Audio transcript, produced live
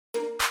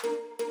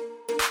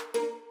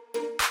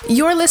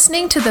You're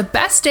listening to the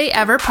Best Day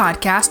Ever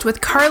podcast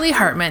with Carly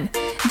Hartman.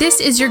 This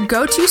is your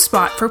go-to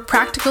spot for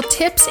practical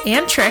tips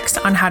and tricks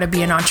on how to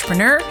be an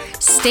entrepreneur,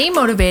 stay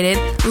motivated,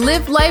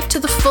 live life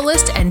to the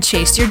fullest, and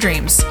chase your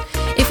dreams.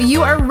 If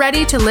you are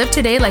ready to live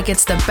today like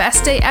it's the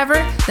best day ever,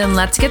 then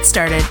let's get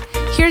started.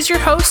 Here's your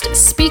host,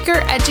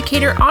 speaker,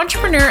 educator,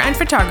 entrepreneur, and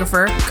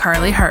photographer,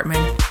 Carly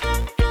Hartman.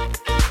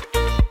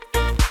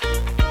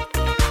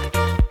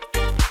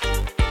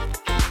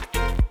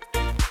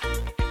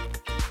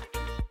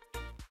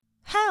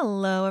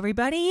 Hello,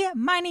 everybody.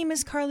 My name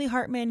is Carly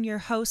Hartman, your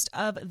host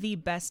of the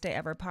Best Day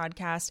Ever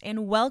podcast,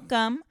 and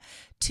welcome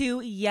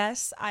to,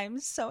 yes, I'm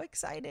so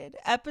excited,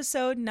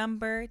 episode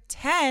number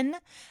 10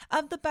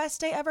 of the Best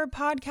Day Ever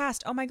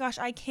podcast. Oh my gosh,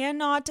 I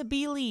cannot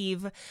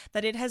believe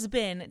that it has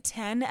been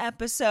 10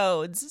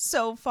 episodes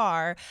so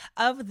far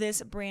of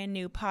this brand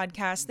new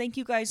podcast. Thank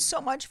you guys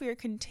so much for your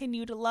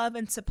continued love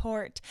and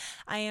support.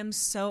 I am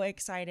so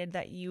excited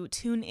that you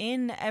tune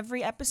in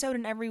every episode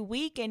and every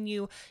week, and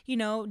you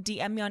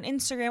DM me on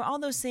Instagram, all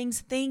those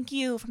things. Thank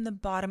you from the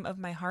bottom of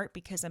my heart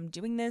because I'm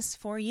doing this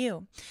for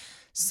you.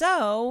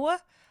 So,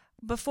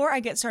 before I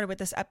get started with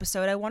this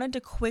episode, I wanted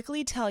to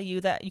quickly tell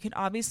you that you can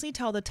obviously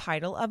tell the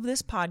title of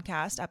this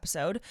podcast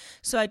episode.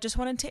 So I just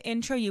wanted to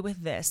intro you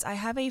with this. I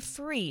have a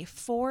free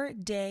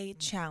 4-day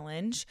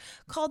challenge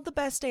called the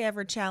Best Day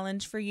Ever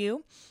Challenge for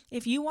you.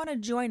 If you want to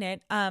join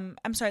it,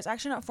 it's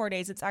actually not 4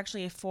 days. It's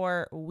actually a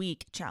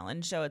 4-week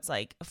challenge. So it's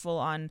like a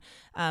full-on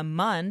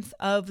month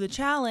of the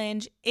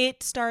challenge.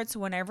 It starts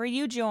whenever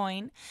you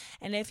join.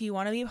 And if you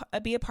want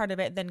to be a part of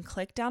it, then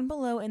click down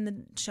below in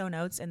the show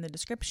notes in the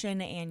description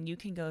and you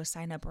can go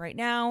sign up right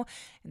now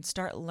and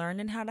start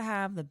learning how to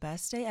have the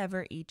best day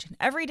ever each and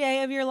every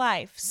day of your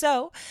life.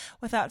 So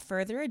without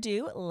further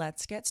ado,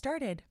 let's get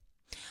started.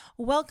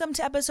 Welcome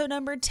to episode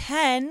number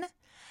 10.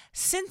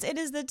 Since it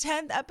is the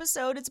 10th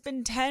episode, it's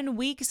been 10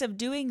 weeks of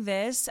doing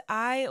this,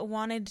 I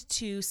wanted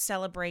to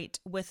celebrate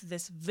with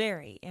this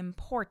very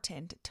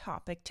important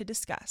topic to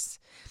discuss.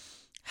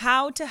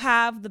 How to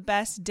have the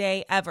best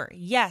day ever.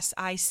 Yes,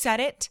 I said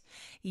it.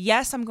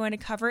 Yes, I'm going to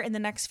cover it in the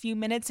next few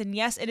minutes. And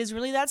yes, it is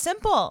really that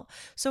simple.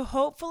 So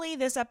hopefully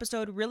this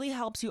episode really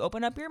helps you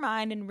open up your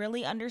mind and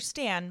really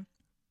understand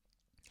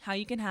how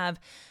you can have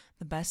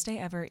the best day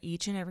ever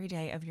each and every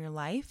day of your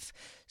life.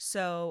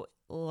 So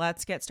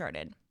let's get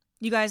started.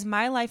 You guys,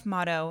 my life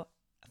motto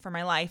for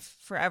my life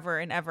forever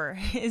and ever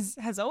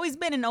has always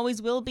been and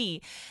always will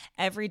be,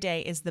 every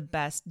day is the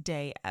best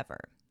day ever.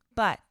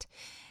 But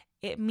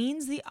it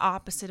means the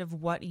opposite of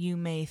what you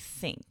may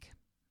think.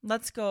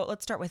 Let's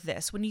start with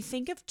this. When you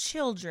think of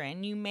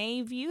children, you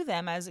may view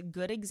them as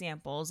good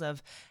examples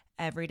of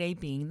every day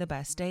being the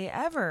best day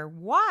ever.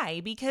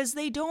 Why? Because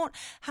they don't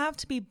have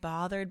to be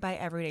bothered by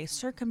everyday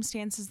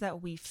circumstances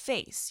that we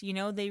face.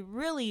 They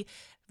really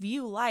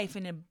view life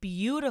in a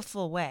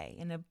beautiful way,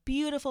 in a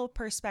beautiful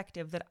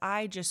perspective that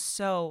I just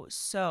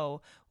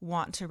so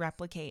want to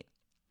replicate.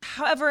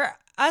 However,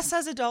 us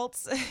as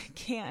adults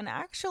can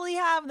actually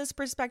have this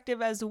perspective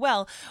as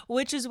well,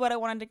 which is what I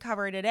wanted to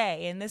cover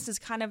today. And this is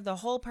kind of the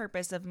whole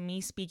purpose of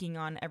me speaking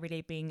on every day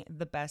being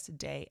the best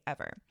day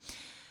ever.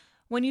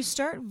 When you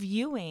start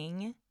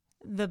viewing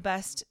the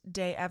best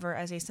day ever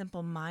as a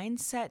simple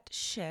mindset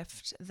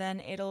shift, then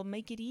it'll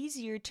make it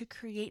easier to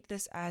create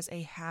this as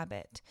a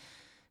habit.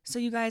 So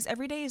you guys,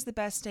 every day is the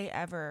best day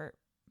ever,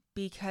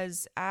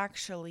 because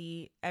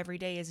actually every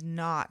day is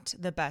not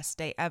the best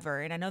day ever.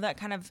 And I know that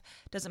kind of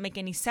doesn't make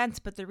any sense,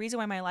 but the reason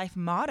why my life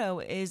motto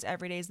is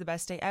every day is the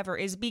best day ever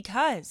is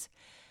because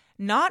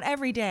not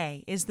every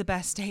day is the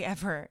best day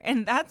ever.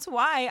 And that's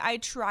why I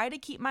try to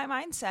keep my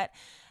mindset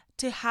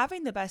to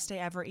having the best day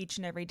ever each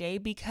and every day,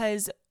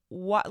 because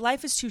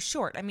life is too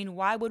short. I mean,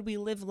 why would we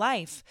live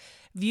life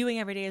viewing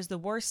every day as the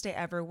worst day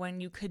ever when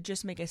you could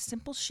just make a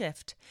simple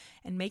shift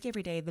and make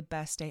every day the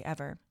best day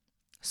ever?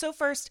 So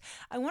first,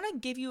 I want to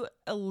give you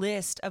a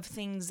list of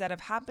things that have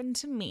happened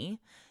to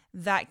me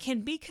that can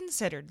be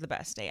considered the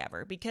best day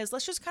ever, because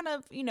let's just kind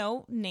of,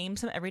 name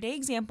some everyday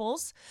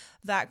examples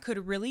that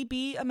could really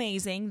be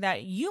amazing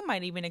that you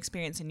might even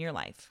experience in your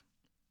life.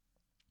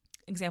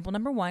 Example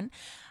number 1,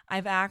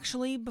 I've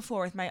actually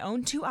before with my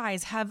own 2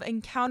 eyes have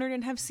encountered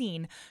and have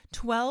seen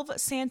 12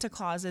 Santa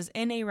Clauses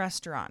in a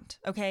restaurant.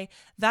 Okay,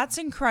 that's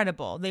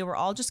incredible. They were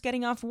all just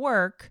getting off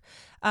work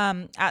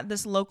at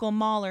this local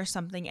mall or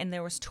something, and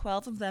there was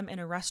 12 of them in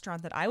a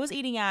restaurant that I was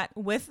eating at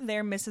with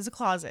their Mrs.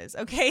 Clauses.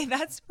 Okay,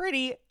 that's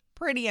pretty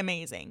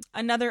amazing.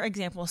 Another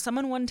example,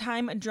 someone one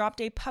time dropped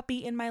a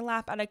puppy in my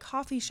lap at a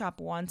coffee shop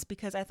once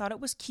because I thought it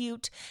was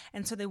cute,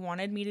 and so they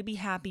wanted me to be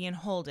happy and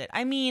hold it.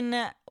 I mean,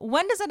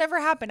 when does that ever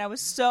happen? I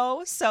was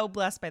so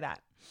blessed by that.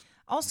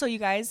 Also, you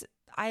guys,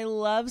 I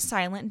love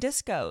silent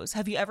discos.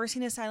 Have you ever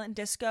seen a silent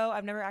disco?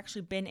 I've never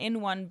actually been in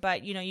one,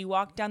 but you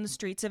walk down the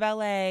streets of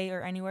LA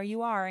or anywhere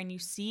you are and you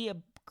see a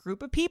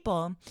group of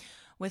people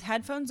with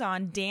headphones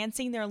on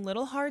dancing their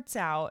little hearts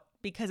out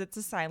because it's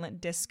a silent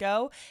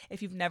disco.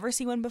 If you've never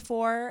seen one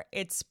before,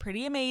 it's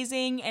pretty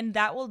amazing, and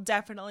that will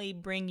definitely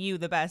bring you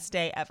the best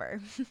day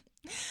ever.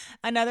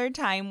 Another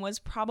time was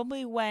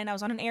probably when I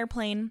was on an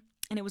airplane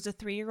And it was a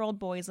 3-year-old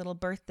boy's little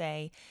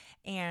birthday,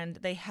 and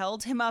they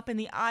held him up in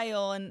the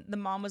aisle, and the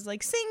mom was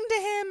like, sing to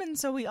him. And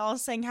so we all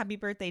sang happy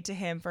birthday to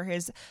him for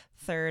his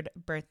 3rd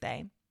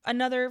birthday.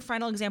 Another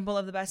final example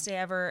of the best day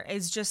ever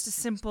is just a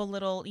simple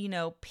little,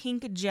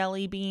 pink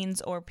jelly beans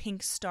or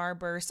pink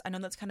Starburst. I know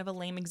that's kind of a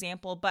lame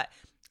example, but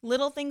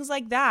little things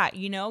like that,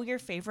 your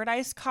favorite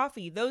iced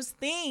coffee, those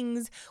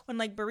things when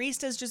like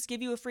baristas just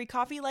give you a free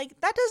coffee, like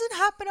that doesn't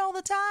happen all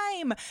the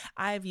time.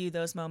 I view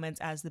those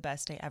moments as the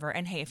best day ever.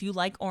 And hey, if you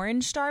like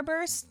orange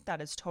Starburst, that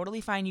is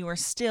totally fine. You are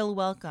still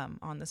welcome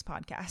on this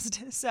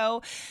podcast.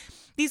 So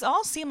these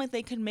all seem like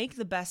they could make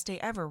the best day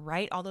ever,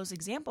 right? All those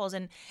examples.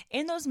 And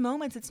in those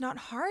moments, it's not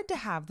hard to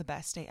have the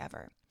best day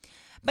ever.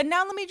 But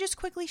now let me just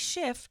quickly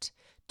shift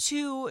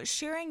to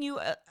sharing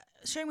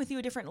with you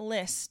a different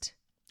list.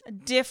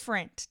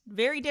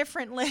 Very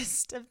different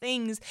list of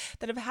things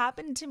that have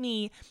happened to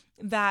me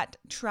that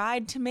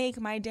tried to make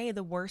my day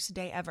the worst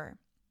day ever.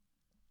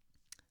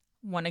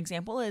 One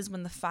example is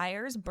when the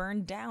fires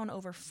burned down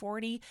over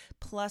 40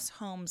 plus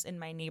homes in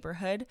my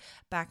neighborhood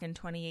back in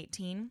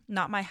 2018.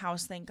 Not my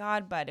house, thank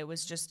God, but it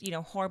was just,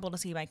 horrible to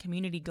see my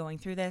community going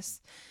through this.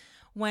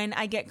 When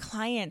I get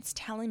clients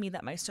telling me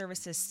that my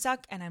services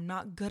suck and I'm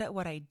not good at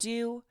what I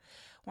do.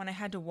 When I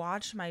had to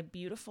watch my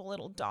beautiful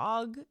little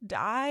dog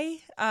die,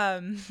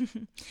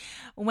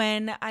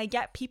 when I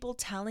get people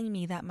telling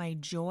me that my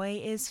joy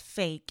is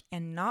fake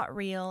and not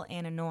real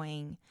and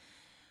annoying,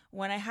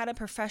 when I had a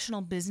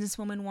professional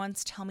businesswoman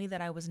once tell me that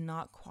I was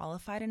not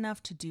qualified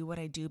enough to do what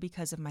I do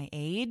because of my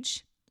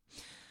age,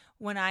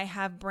 when I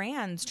have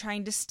brands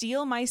trying to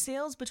steal my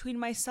sales between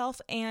myself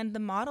and the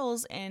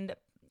models and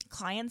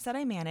clients that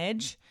I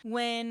manage,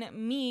 when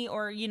me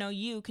or,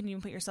 you can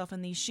even put yourself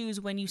in these shoes,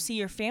 when you see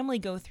your family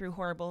go through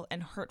horrible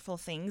and hurtful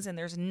things and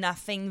there's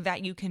nothing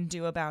that you can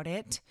do about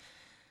it,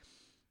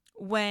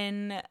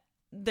 when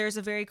there's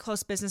a very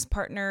close business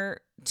partner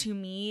to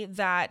me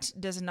that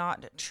does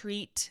not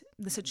treat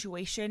the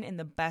situation in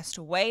the best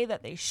way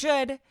that they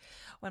should,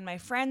 when my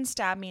friends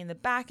stab me in the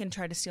back and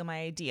try to steal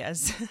my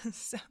ideas.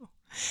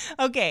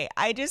 Okay,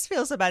 I just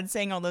feel so bad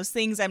saying all those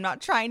things. I'm not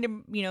trying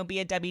to, be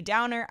a Debbie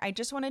Downer. I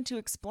just wanted to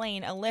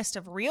explain a list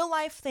of real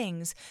life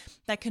things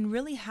that can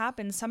really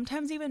happen,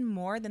 sometimes even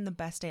more than the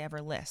best day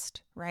ever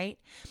list, right?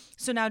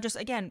 So now just,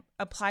 again,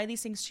 apply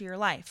these things to your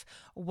life.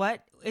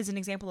 What is an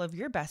example of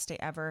your best day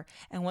ever?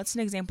 And what's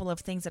an example of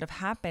things that have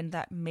happened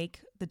that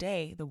make the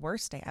day the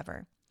worst day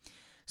ever?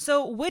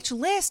 So which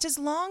list is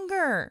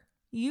longer?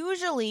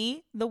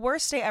 Usually the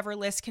worst day ever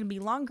list can be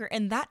longer,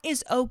 and that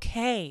is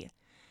okay.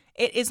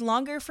 It is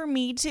longer for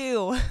me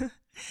too.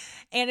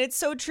 And it's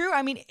so true.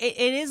 I mean, it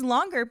is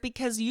longer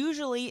because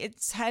usually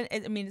it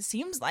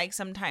seems like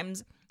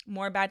sometimes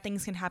more bad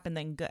things can happen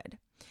than good.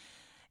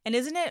 And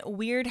isn't it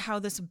weird how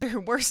this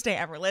worst day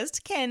ever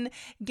list can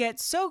get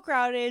so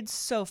crowded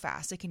so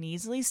fast? It can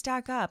easily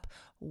stack up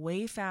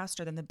way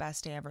faster than the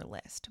best day ever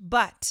list.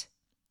 But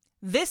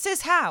this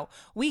is how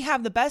we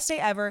have the best day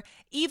ever,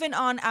 even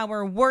on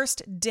our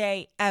worst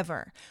day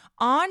ever.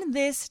 On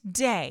this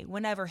day,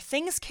 whenever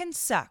things can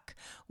suck,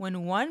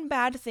 when one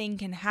bad thing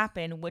can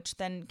happen, which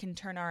then can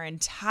turn our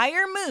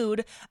entire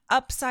mood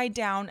upside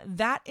down,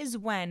 that is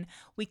when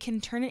we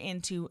can turn it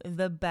into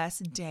the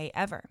best day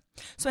ever.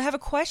 So I have a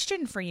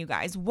question for you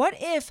guys. What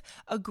if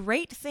a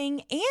great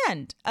thing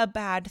and a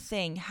bad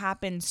thing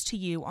happens to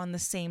you on the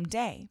same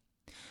day?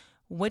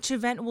 Which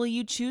event will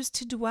you choose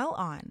to dwell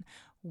on?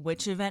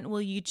 Which event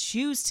will you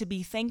choose to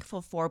be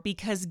thankful for?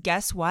 Because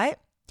guess what?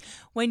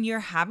 When you're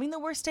having the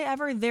worst day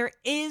ever, there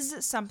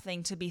is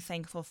something to be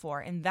thankful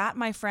for. And that,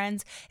 my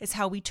friends, is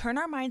how we turn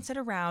our mindset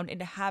around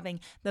into having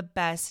the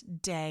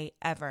best day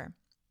ever.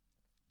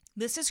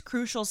 This is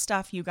crucial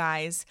stuff, you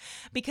guys,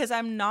 because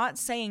I'm not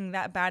saying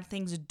that bad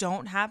things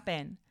don't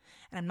happen.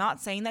 And I'm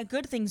not saying that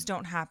good things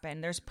don't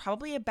happen. There's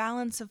probably a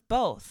balance of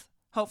both.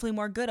 Hopefully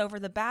more good over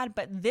the bad.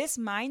 But this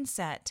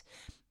mindset,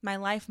 my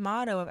life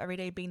motto of every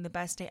day being the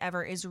best day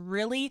ever, is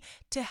really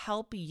to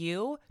help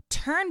you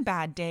turn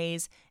bad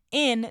days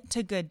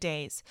into good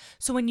days.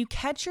 So when you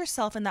catch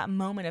yourself in that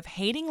moment of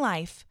hating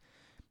life,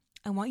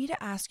 I want you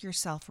to ask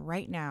yourself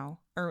right now,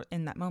 or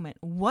in that moment,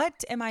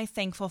 what am I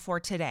thankful for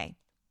today?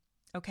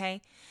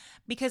 Okay?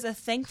 Because a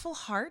thankful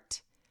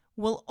heart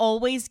will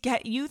always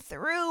get you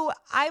through.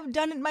 I've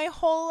done it my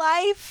whole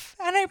life,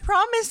 and I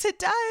promise it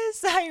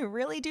does. I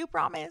really do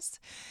promise.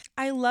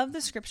 I love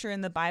the scripture in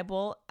the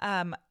Bible.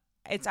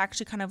 It's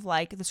actually kind of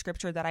like the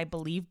scripture that I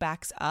believe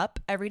backs up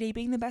every day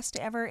being the best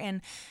day ever, and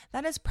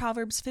that is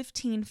Proverbs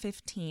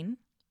 15:15.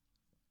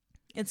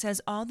 It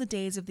says, "All the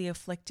days of the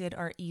afflicted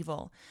are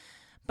evil,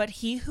 but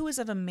he who is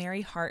of a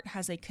merry heart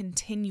has a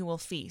continual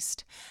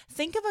feast."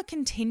 Think of a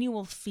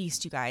continual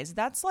feast, you guys.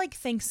 That's like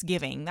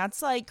Thanksgiving.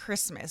 That's like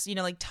Christmas,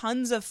 like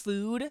tons of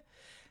food.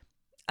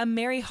 A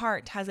merry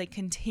heart has a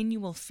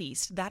continual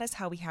feast. That is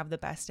how we have the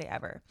best day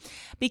ever.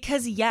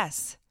 Because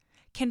yes,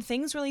 Can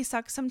things really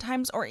suck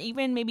sometimes, or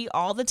even maybe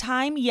all the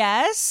time?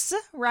 Yes,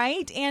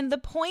 right? And the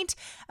point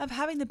of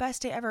having the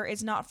best day ever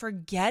is not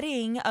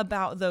forgetting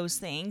about those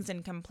things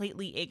and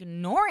completely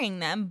ignoring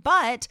them,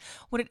 but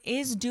what it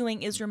is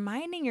doing is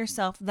reminding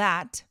yourself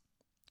that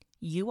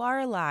you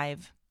are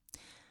alive.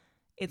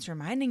 It's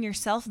reminding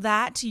yourself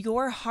that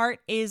your heart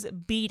is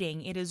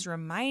beating. It is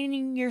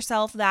reminding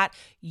yourself that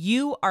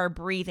you are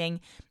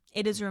breathing.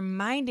 It is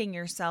reminding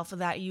yourself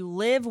that you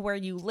live where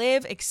you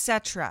live,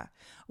 etc.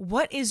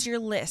 What is your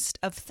list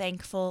of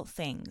thankful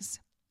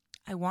things?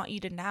 I want you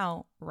to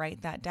now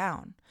write that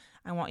down.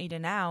 I want you to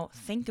now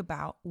think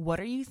about, what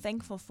are you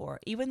thankful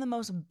for? Even the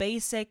most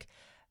basic,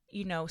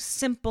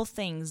 simple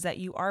things, that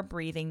you are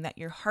breathing, that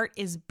your heart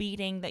is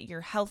beating, that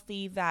you're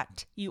healthy,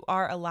 that you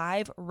are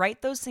alive.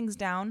 Write those things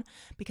down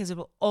because it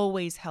will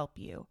always help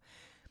you.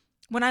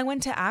 When I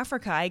went to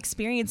Africa, I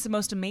experienced the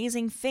most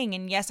amazing thing.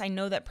 And yes, I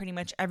know that pretty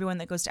much everyone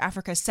that goes to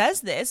Africa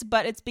says this,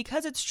 but it's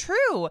because it's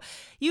true.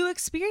 You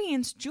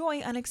experience joy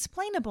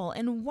unexplainable.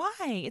 And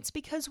why? It's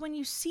because when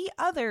you see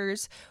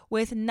others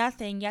with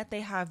nothing, yet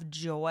they have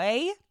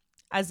joy,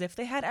 as if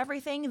they had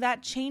everything,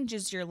 that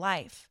changes your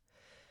life.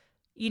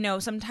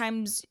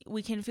 Sometimes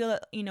we can feel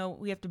that,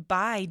 we have to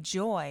buy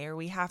joy, or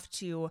we have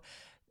to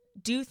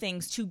do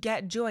things to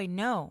get joy.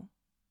 No.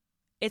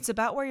 It's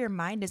about where your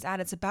mind is at.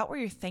 It's about where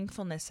your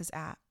thankfulness is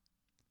at.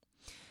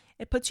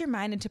 It puts your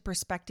mind into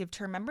perspective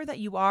to remember that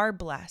you are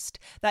blessed,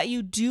 that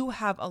you do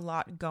have a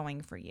lot going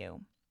for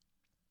you.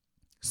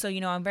 So,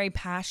 I'm very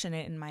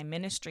passionate in my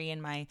ministry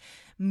and my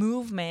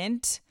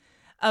movement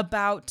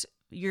about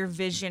your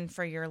vision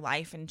for your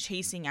life and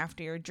chasing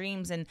after your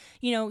dreams. And,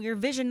 your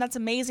vision, that's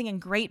amazing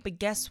and great, but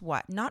guess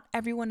what? Not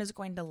everyone is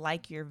going to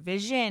like your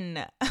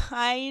vision.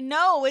 I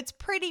know it's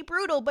pretty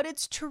brutal, but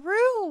it's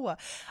true.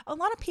 A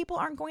lot of people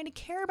aren't going to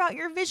care about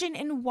your vision.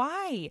 And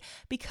why?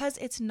 Because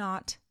it's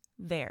not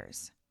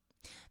theirs.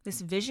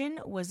 This vision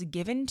was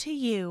given to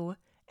you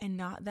and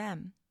not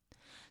them.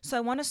 So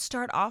I want to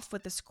start off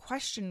with this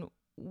question.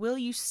 Will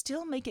you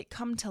still make it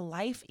come to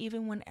life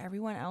even when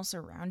everyone else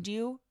around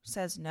you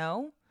says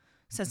no?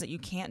 Says that you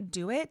can't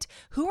do it?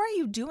 Who are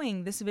you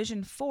doing this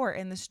vision for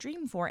and this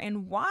dream for?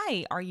 And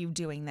why are you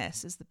doing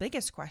this is the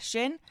biggest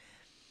question.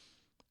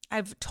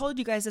 I've told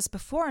you guys this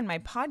before in my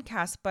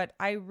podcast, but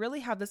I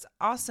really have this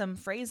awesome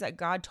phrase that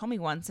God told me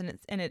once, and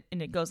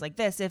it goes like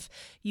this: if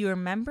you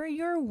remember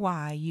your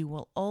why, you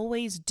will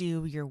always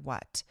do your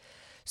what.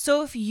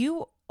 So if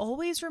you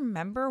always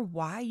remember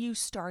why you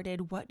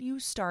started what you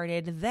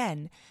started,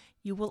 then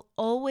you will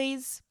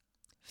always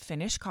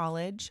finish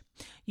college.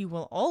 You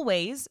will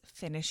always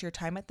finish your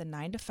time at the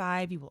 9 to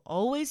 5. You will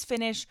always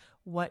finish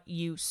what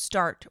you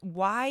start.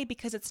 Why?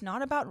 Because it's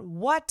not about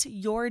what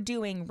you're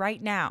doing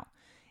right now.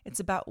 It's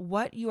about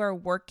what you are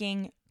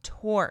working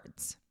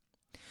towards.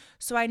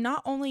 So I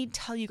not only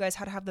tell you guys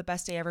how to have the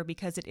best day ever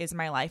because it is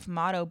my life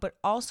motto, but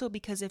also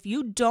because if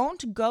you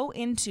don't go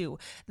into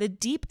the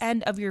deep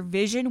end of your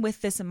vision with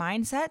this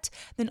mindset,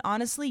 then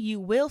honestly, you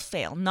will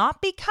fail.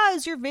 Not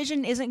because your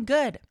vision isn't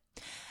good,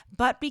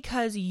 but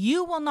because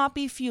you will not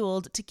be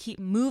fueled to keep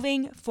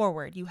moving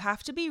forward. You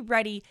have to be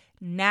ready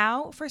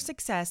now for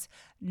success,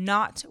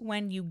 not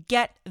when you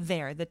get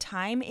there. The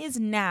time is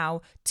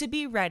now to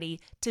be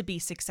ready to be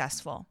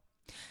successful.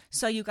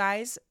 So you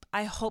guys,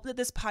 I hope that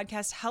this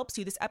podcast helps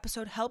you. This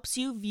episode helps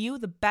you view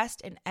the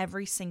best in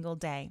every single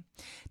day.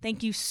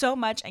 Thank you so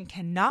much and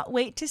cannot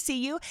wait to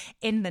see you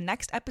in the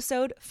next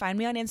episode. Find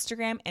me on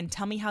Instagram and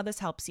tell me how this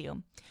helps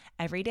you.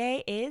 Every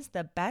day is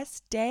the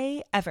best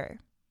day ever.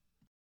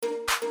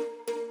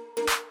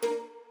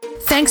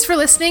 Thanks for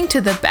listening to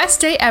the Best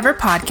Day Ever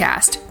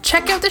podcast.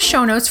 Check out the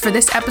show notes for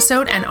this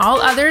episode and all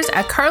others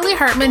at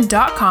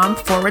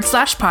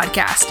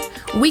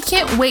carlyhartman.com/podcast. We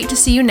can't wait to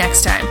see you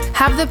next time.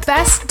 Have the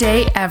best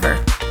day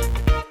ever.